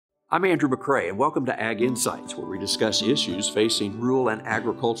I'm Andrew McCrae, and welcome to Ag Insights, where we discuss issues facing rural and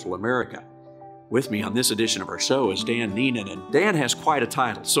agricultural America. With me on this edition of our show is Dan Neenan, and Dan has quite a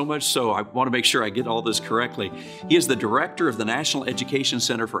title, so much so I want to make sure I get all this correctly. He is the director of the National Education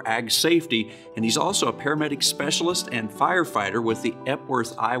Center for Ag Safety, and he's also a paramedic specialist and firefighter with the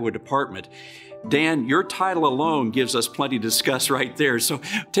Epworth, Iowa Department. Dan, your title alone gives us plenty to discuss right there. So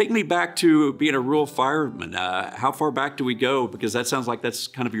take me back to being a rural fireman. How far back do we go? Because that sounds like that's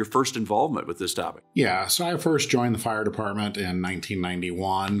kind of your first involvement with this topic. Yeah, so I first joined the fire department in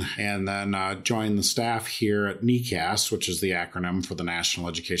 1991 and then joined the staff here at NECAS, which is the acronym for the National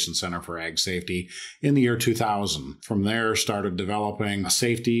Education Center for Ag Safety, in the year 2000. From there, started developing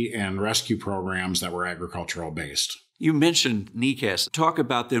safety and rescue programs that were agricultural based. You mentioned NECAS. Talk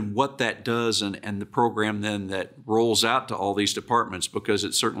about then what that does and the program then that rolls out to all these departments, because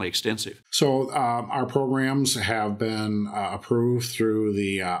it's certainly extensive. So our programs have been approved through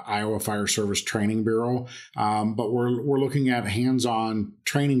the Iowa Fire Service Training Bureau, but we're looking at hands-on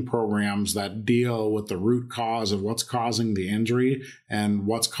training programs that deal with the root cause of what's causing the injury and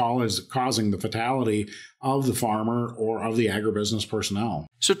what's causing the fatality of the farmer or of the agribusiness personnel.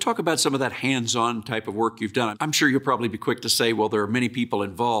 So talk about some of that hands-on type of work you've done. I'm sure you'll probably be quick to say, well, there are many people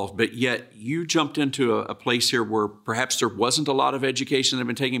involved, but yet you jumped into a place here where perhaps there wasn't a lot of education that had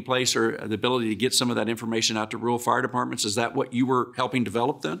been taking place, or the ability to get some of that information out to rural fire departments. Is that what you were helping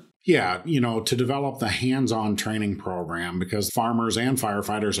develop then? Yeah, to develop the hands-on training program, because farmers and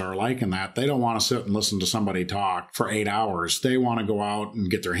firefighters are alike in that they don't want to sit and listen to somebody talk for 8 hours. They want to go out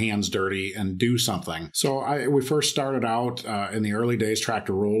and get their hands dirty and do something. So we first started out in the early days,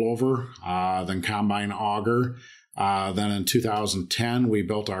 tractor rollover, then combine auger. Then in 2010, we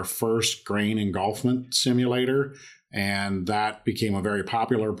built our first grain engulfment simulator, and that became a very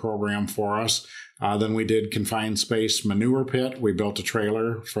popular program for us. Then we did confined space manure pit. We built a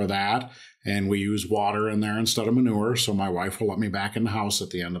trailer for that, and we use water in there instead of manure, so my wife will let me back in the house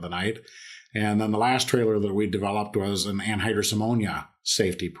at the end of the night. And then the last trailer that we developed was an anhydrous ammonia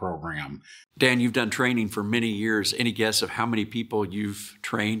safety program. Dan, you've done training for many years. Any guess of how many people you've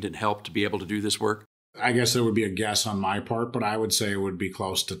trained and helped to be able to do this work? I guess it would be a guess on my part, but I would say it would be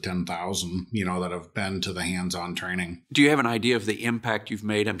close to 10,000, that have been to the hands-on training. Do you have an idea of the impact you've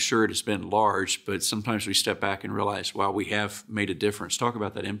made? I'm sure it has been large, but sometimes we step back and realize, wow, we have made a difference. Talk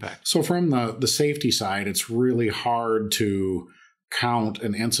about that impact. So from the safety side, it's really hard to count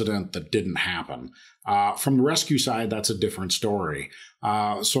an incident that didn't happen. From the rescue side, that's a different story.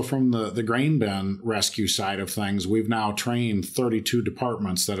 So from the grain bin rescue side of things, we've now trained 32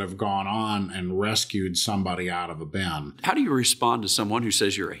 departments that have gone on and rescued somebody out of a bin. How do you respond to someone who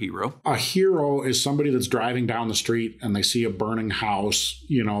says you're a hero? A hero is somebody that's driving down the street and they see a burning house,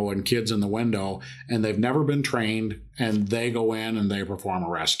 and kids in the window, and they've never been trained, and they go in and they perform a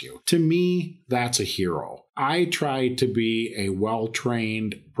rescue. To me, that's a hero. I try to be a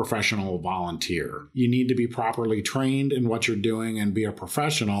well-trained professional volunteer. You need to be properly trained in what you're doing and be a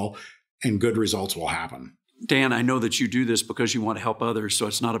professional, and good results will happen. Dan, I know that you do this because you want to help others, so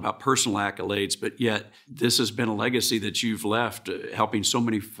it's not about personal accolades, but yet this has been a legacy that you've left, helping so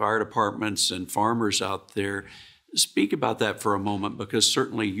many fire departments and farmers out there. Speak about that for a moment, because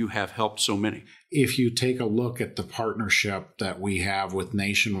certainly you have helped so many. If you take a look at the partnership that we have with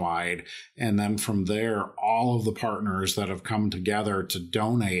Nationwide, and then from there, all of the partners that have come together to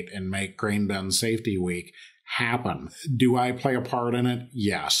donate and make Grain Bin Safety Week happen. Do I play a part in it?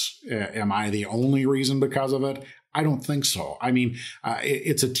 Yes. Am I the only reason because of it? I don't think so. I mean,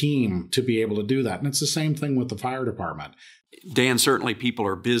 it's a team to be able to do that. And it's the same thing with the fire department. Dan, certainly people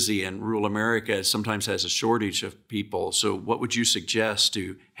are busy, and rural America sometimes has a shortage of people. So what would you suggest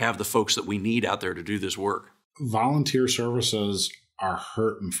to have the folks that we need out there to do this work? Volunteer services are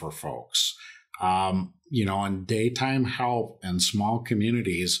hurting for folks. And daytime help in small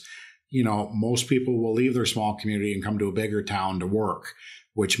communities, most people will leave their small community and come to a bigger town to work,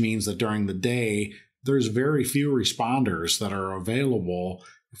 which means that during the day, there's very few responders that are available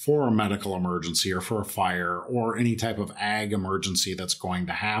for a medical emergency or for a fire or any type of ag emergency that's going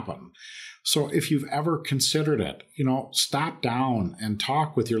to happen. So if you've ever considered it, stop down and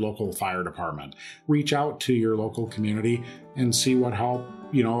talk with your local fire department. Reach out to your local community and see what help,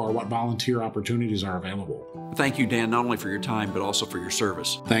 or what volunteer opportunities are available. Thank you, Dan, not only for your time, but also for your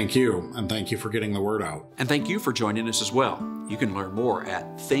service. Thank you, and thank you for getting the word out. And thank you for joining us as well. You can learn more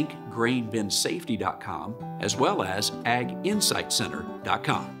at thinkgrainbinsafety.com as well as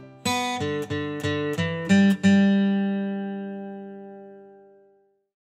aginsightcenter.com.